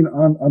of training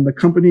on the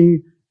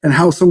company and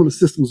how some of the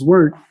systems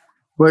work.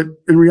 But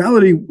in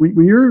reality,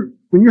 when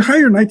you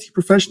hire an IT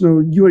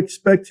professional, you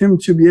expect him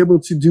to be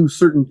able to do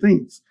certain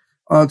things,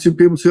 to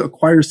be able to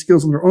acquire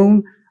skills on their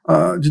own,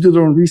 to do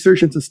their own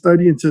research and to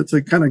study and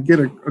to kind of get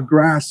a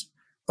grasp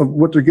of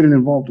what they're getting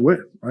involved with,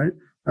 right?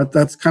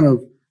 That's kind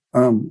of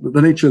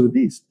the nature of the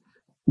beast.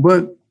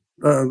 But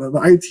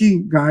the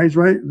IT guys,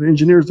 right, the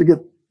engineers,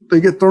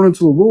 they get thrown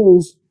into the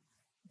wolves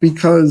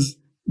because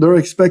they're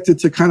expected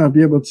to kind of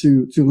be able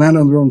to land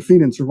on their own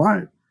feet and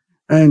survive.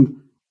 And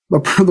the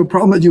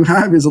problem that you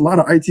have is a lot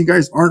of IT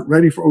guys aren't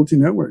ready for OT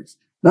networks.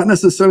 Not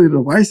necessarily the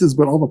devices,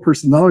 but all the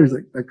personalities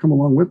that come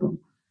along with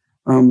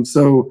them.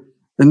 So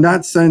in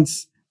that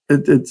sense,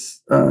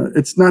 it's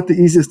not the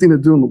easiest thing to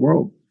do in the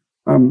world.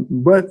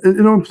 But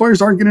employers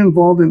are getting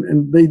involved,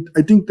 and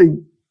I think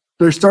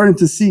they're starting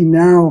to see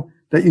now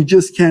that you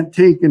just can't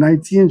take an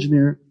IT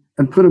engineer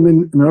and put him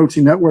in an OT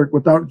network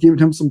without giving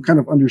him some kind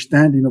of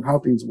understanding of how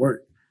things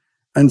work.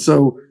 And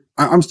so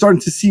I'm starting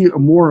to see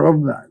more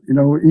of that.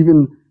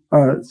 Even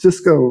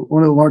Cisco,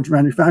 one of the large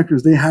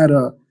manufacturers, they had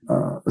a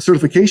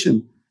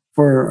certification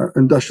for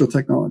industrial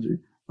technology,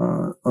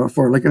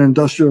 for an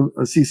industrial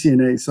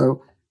CCNA.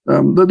 So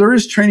there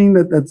is training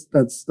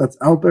that's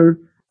out there.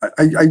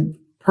 I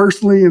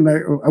personally, and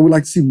I would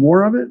like to see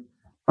more of it.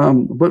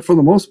 But for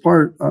the most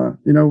part,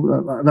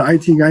 the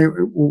IT guy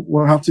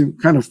will have to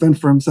kind of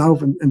fend for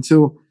himself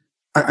until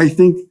I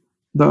think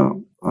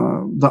the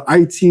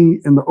IT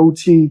and the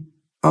OT,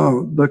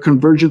 the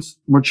convergence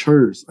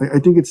matures. I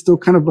think it's still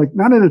kind of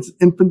not in its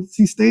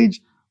infancy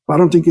stage, but I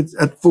don't think it's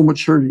at full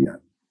maturity yet.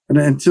 And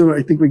until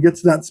I think we get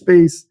to that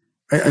space,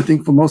 I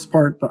think for the most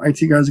part, the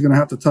IT guys are going to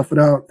have to tough it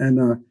out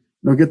and,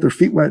 get their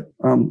feet wet,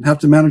 have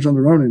to manage on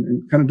their own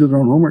and kind of do their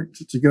own homework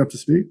to get up to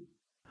speed.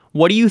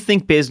 What do you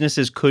think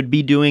businesses could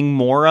be doing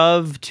more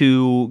of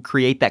to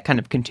create that kind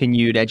of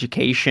continued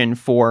education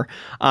for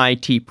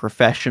IT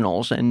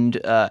professionals? And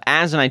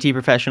as an IT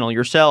professional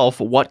yourself,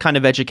 what kind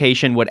of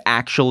education would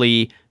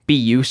actually be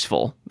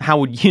useful? How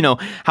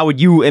would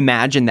you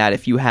imagine that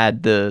if you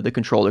had the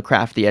control to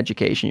craft the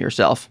education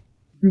yourself?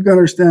 You've got to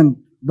understand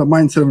the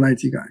mindset of an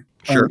IT guy.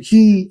 Sure.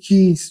 He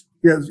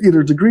has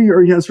either a degree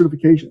or he has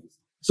certifications.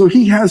 So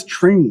he has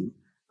training.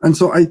 And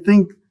so I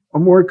think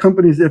more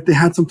companies, if they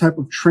had some type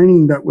of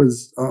training that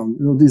was,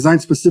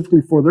 designed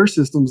specifically for their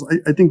systems,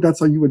 I think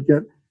that's how you would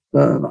get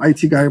the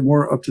IT guy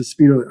more up to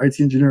speed or the IT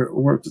engineer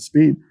more up to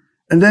speed.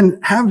 And then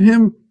have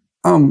him,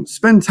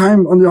 spend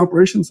time on the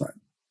operation side.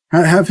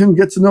 Have him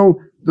get to know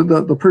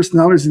the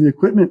personalities of the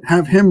equipment,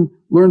 have him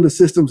learn the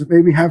systems,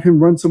 maybe have him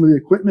run some of the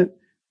equipment,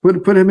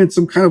 put him in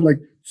some kind of like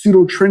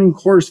pseudo training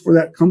course for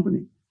that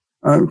company.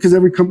 Because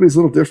every company is a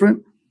little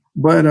different.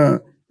 But,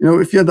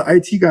 if you had the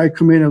IT guy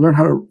come in and learn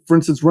how to, for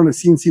instance, run a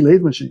CNC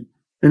lathe machine,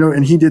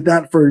 and he did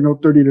that for,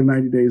 30 to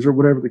 90 days or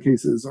whatever the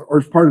case is,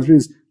 or part of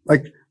his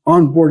like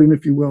onboarding,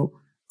 if you will,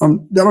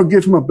 that'll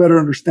give him a better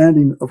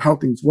understanding of how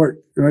things work.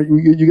 Right?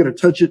 You got to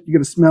touch it, you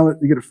got to smell it,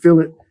 you got to feel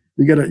it,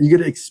 you got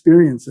to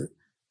experience it.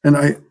 And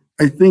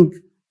I think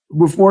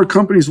if more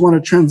companies want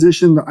to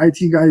transition the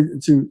IT guy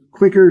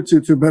quicker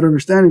to a better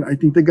understanding, I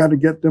think they got to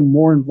get them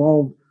more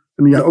involved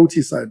in the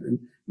OT side and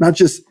not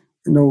just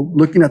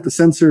looking at the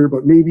sensor,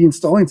 but maybe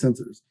installing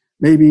sensors,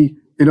 maybe,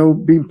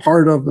 being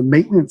part of the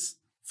maintenance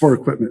for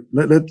equipment.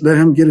 Let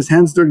him get his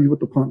hands dirty with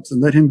the pumps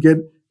and let him get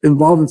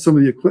involved in some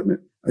of the equipment.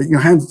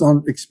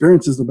 Hands-on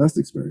experience is the best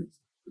experience.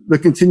 The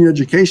continued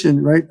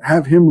education, right?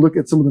 Have him look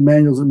at some of the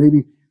manuals and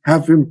maybe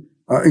have him,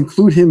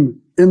 include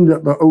him in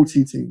the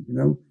OT team,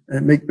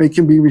 and make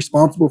him be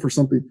responsible for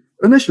something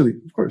initially,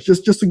 of course,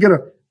 just to get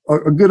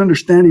a good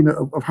understanding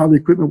of how the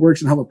equipment works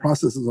and how the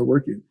processes are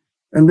working.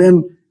 And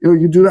then,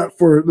 you do that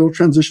for a little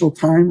transitional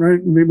time, right?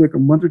 Maybe like a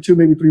month or two,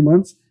 maybe 3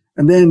 months,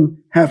 and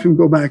then have him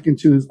go back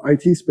into his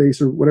IT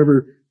space or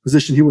whatever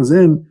position he was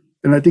in.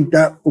 And I think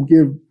that will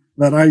give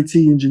that IT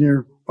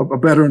engineer a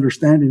better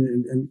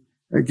understanding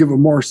and give a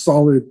more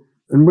solid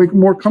and make him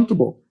more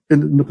comfortable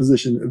in the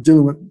position of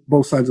dealing with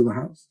both sides of the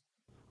house.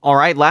 All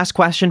right, last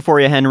question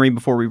for you, Henry,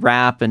 before we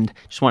wrap, and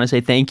just want to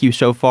say thank you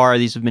so far.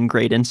 These have been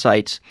great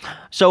insights.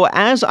 So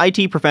as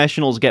IT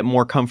professionals get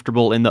more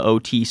comfortable in the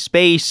OT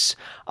space,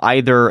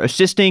 either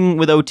assisting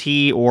with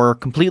OT or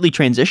completely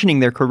transitioning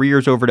their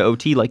careers over to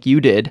OT like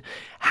you did,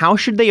 how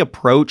should they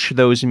approach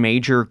those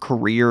major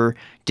career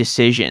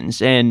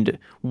decisions? And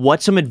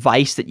what's some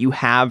advice that you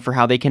have for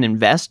how they can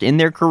invest in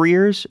their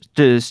careers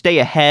to stay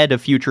ahead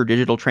of future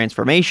digital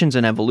transformations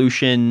and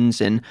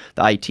evolutions in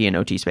the IT and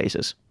OT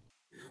spaces?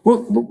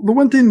 Well, the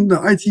one thing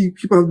the IT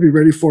people have to be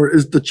ready for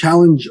is the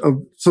challenge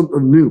of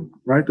new,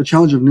 right? The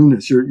challenge of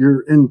newness.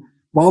 You're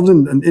involved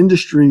in an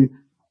industry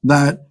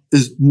that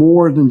is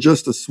more than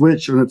just a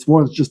switch, or it's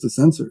more than just a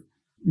sensor.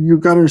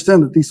 You've got to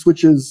understand that these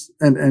switches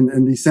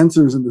and these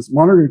sensors and this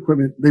monitoring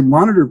equipment, they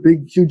monitor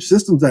big, huge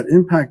systems that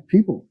impact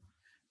people.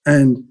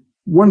 And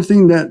one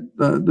thing that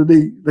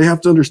they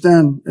have to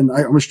understand, and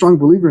I'm a strong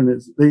believer in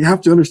this, they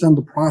have to understand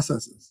the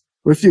processes.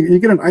 If you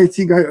get an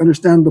IT guy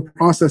understand the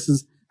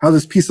processes, how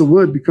this piece of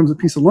wood becomes a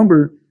piece of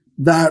lumber,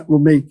 that will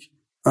make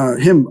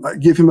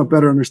give him a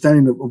better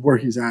understanding of where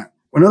he's at.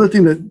 Another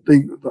thing that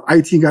the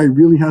IT guy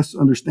really has to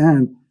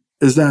understand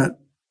is that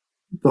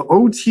the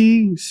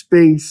OT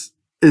space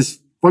is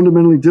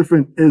fundamentally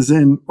different, as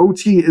in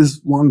OT is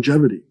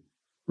longevity,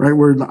 right?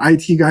 Where the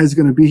IT guy is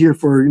going to be here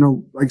for,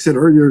 like I said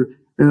earlier,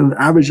 the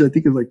average, I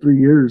think, is like 3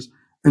 years.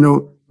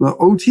 The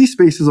OT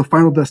space is a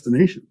final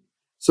destination.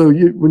 So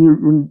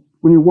when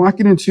you're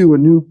walking into a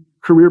new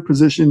career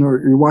position or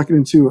you're walking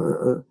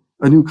into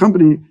a new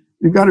company,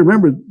 you've got to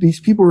remember these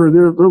people are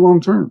there, they're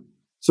long term.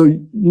 So,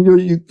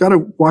 you've got to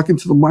walk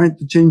into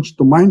to change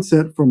the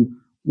mindset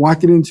from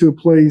walking into a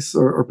place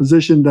or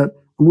position that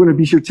I'm going to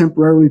be here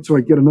temporarily till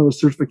I get another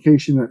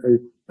certification.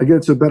 I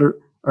get to a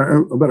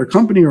better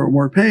company or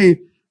more pay.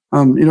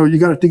 You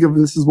got to think of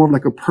this as more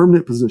like a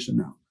permanent position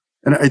now.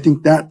 And I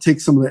think that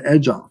takes some of the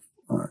edge off,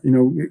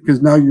 because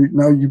now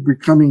you're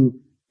becoming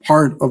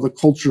part of the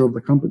culture of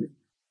the company.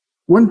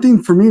 One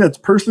thing for me that's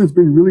personally has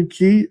been really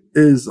key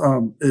is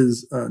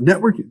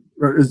networking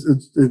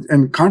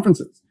and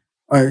conferences.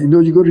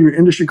 You go to your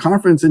industry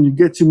conference and you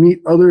get to meet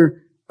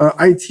other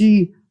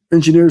IT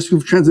engineers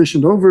who've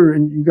transitioned over,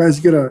 and you guys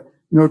get to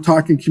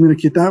talk and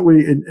communicate that way,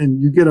 and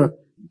you get to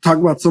talk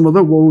about some of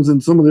the woes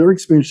and some of their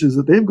experiences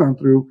that they've gone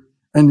through,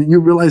 and you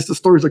realize the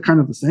stories are kind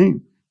of the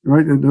same,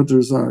 right? And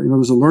there's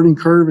a learning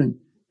curve, and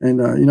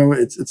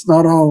it's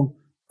not all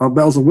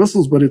bells and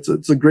whistles, but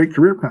it's a great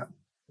career path.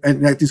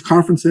 And at these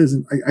conferences,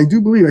 and I do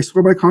believe, I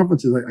swear by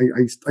conferences,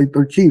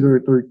 they're key.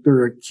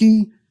 They're a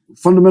key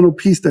fundamental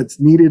piece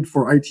that's needed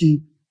for IT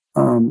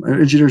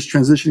engineers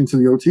transitioning to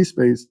the OT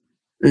space.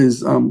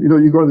 is,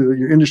 you go to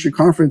your industry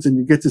conference and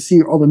you get to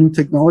see all the new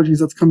technologies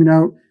that's coming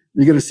out.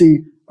 You get to see,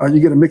 you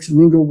get to mix and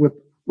mingle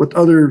with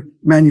other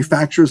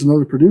manufacturers and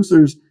other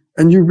producers.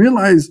 And you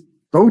realize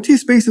the OT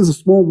space is a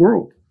small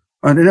world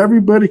and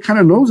everybody kind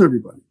of knows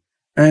everybody.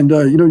 And,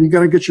 you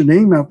got to get your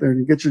name out there and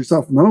you get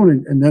yourself known.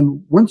 And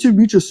then once you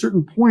reach a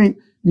certain point,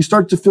 you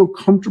start to feel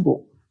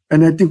comfortable.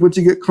 And I think once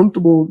you get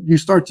comfortable, you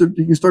start to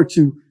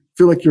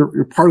feel like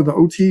you're part of the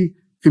OT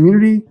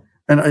community.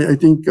 And I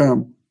think,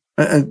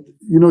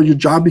 your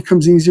job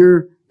becomes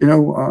easier,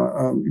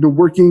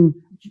 working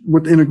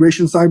with the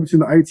integration side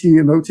between the IT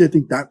and the OT. I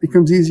think that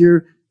becomes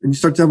easier and you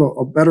start to have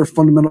a better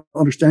fundamental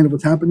understanding of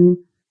what's happening.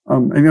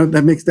 And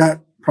that makes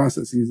that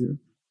process easier.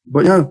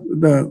 But yeah,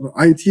 the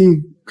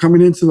IT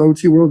coming into the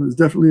OT world is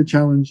definitely a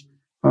challenge.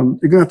 You're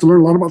going to have to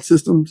learn a lot about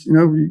systems.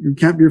 You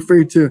can't be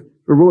afraid to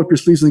roll up your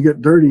sleeves and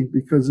get dirty,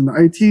 because in the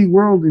IT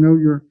world,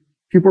 your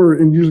people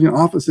are usually in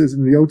offices.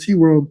 In the OT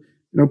world,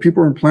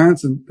 people are in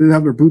plants and they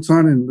have their boots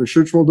on and their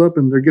shirts rolled up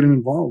and they're getting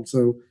involved.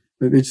 So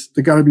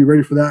they got to be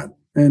ready for that.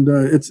 And,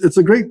 it's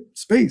a great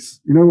space.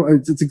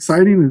 It's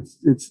exciting.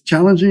 It's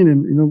challenging.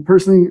 And,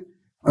 personally,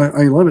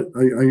 I love it.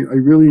 I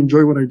really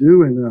enjoy what I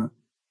do. And,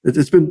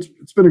 it's been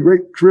a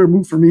great career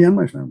move for me and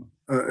my family.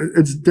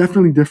 It's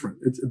definitely different.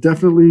 It's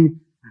definitely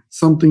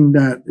something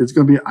that it's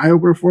going to be an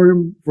eye-opener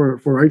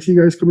for IT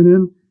guys coming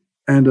in.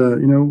 And,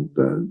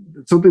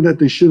 it's something that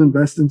they should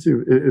invest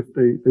into if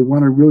they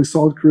want a really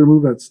solid career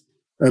move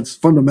that's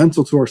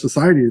fundamental to our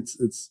society.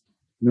 It's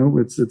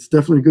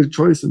definitely a good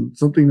choice and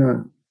something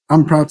that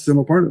I'm proud to say I'm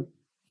a part of.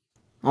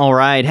 All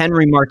right,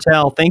 Henry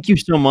Martel, thank you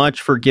so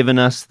much for giving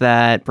us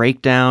that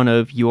breakdown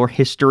of your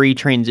history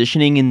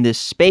transitioning in this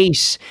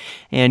space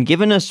and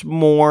giving us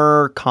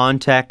more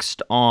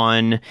context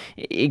on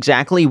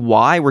exactly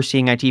why we're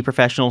seeing IT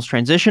professionals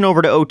transition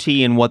over to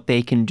OT and what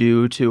they can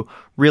do to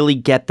really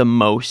get the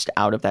most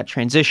out of that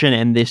transition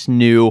and this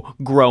new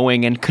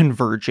growing and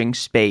converging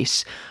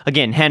space.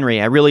 Again,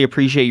 Henry, I really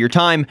appreciate your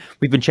time.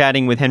 We've been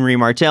chatting with Henry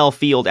Martel,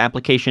 Field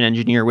Application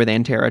Engineer with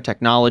Antera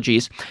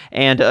Technologies.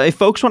 And if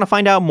folks want to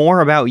find out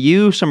more about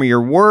you, some of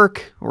your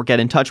work, or get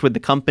in touch with the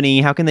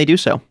company, how can they do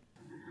so?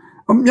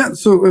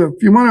 So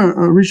if you want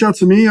to reach out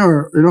to me,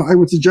 or I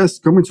would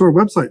suggest coming to our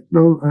website,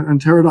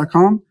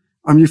 Antera.com.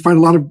 You find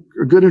a lot of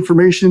good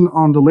information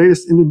on the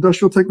latest in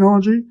industrial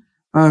technology.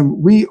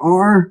 We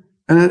are,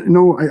 and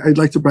I'd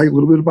like to brag a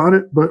little bit about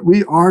it, but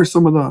we are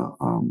some of the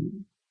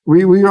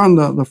we are on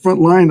the front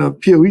line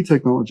of PoE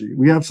technology.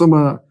 We have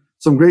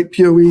some great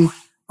PoE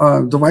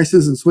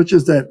devices and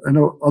switches that I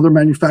know other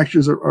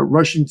manufacturers are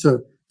rushing to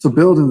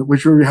build, and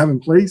which we already have in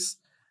place.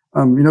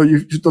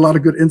 You've just a lot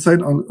of good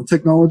insight on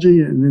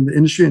technology and in the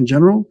industry in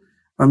general.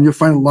 You'll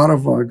find a lot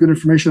of good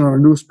information on our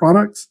newest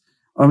products.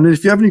 And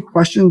if you have any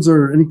questions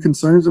or any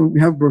concerns, we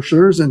have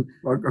brochures and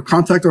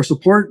contact our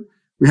support.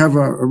 We have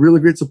a really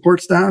great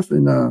support staff.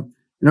 And,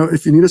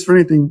 if you need us for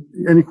anything,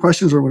 any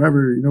questions or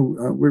whatever,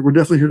 we're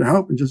definitely here to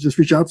help, and just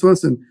reach out to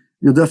us and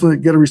you'll definitely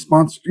get a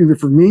response either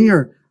from me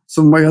or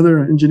some of my other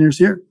engineers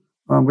here.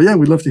 But yeah,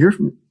 we'd love to hear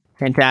from you.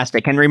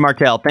 Fantastic. Henry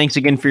Martel, thanks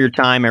again for your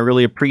time. I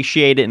really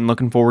appreciate it and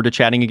looking forward to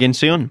chatting again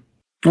soon.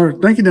 All right.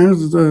 Thank you,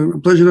 Dennis. It's a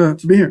pleasure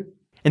to be here.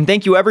 And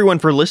thank you everyone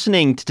for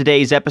listening to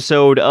today's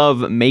episode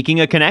of Making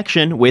a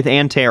Connection with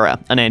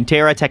Antera, an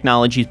Antera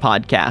Technologies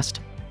podcast.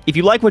 If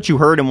you like what you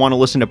heard and want to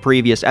listen to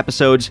previous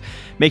episodes,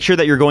 make sure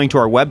that you're going to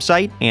our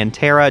website,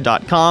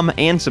 Antera.com,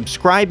 and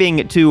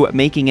subscribing to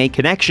Making a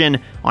Connection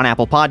on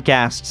Apple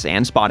Podcasts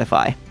and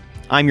Spotify.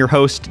 I'm your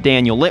host,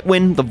 Daniel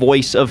Litwin, the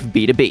voice of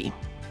B2B.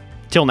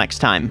 Till next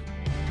time.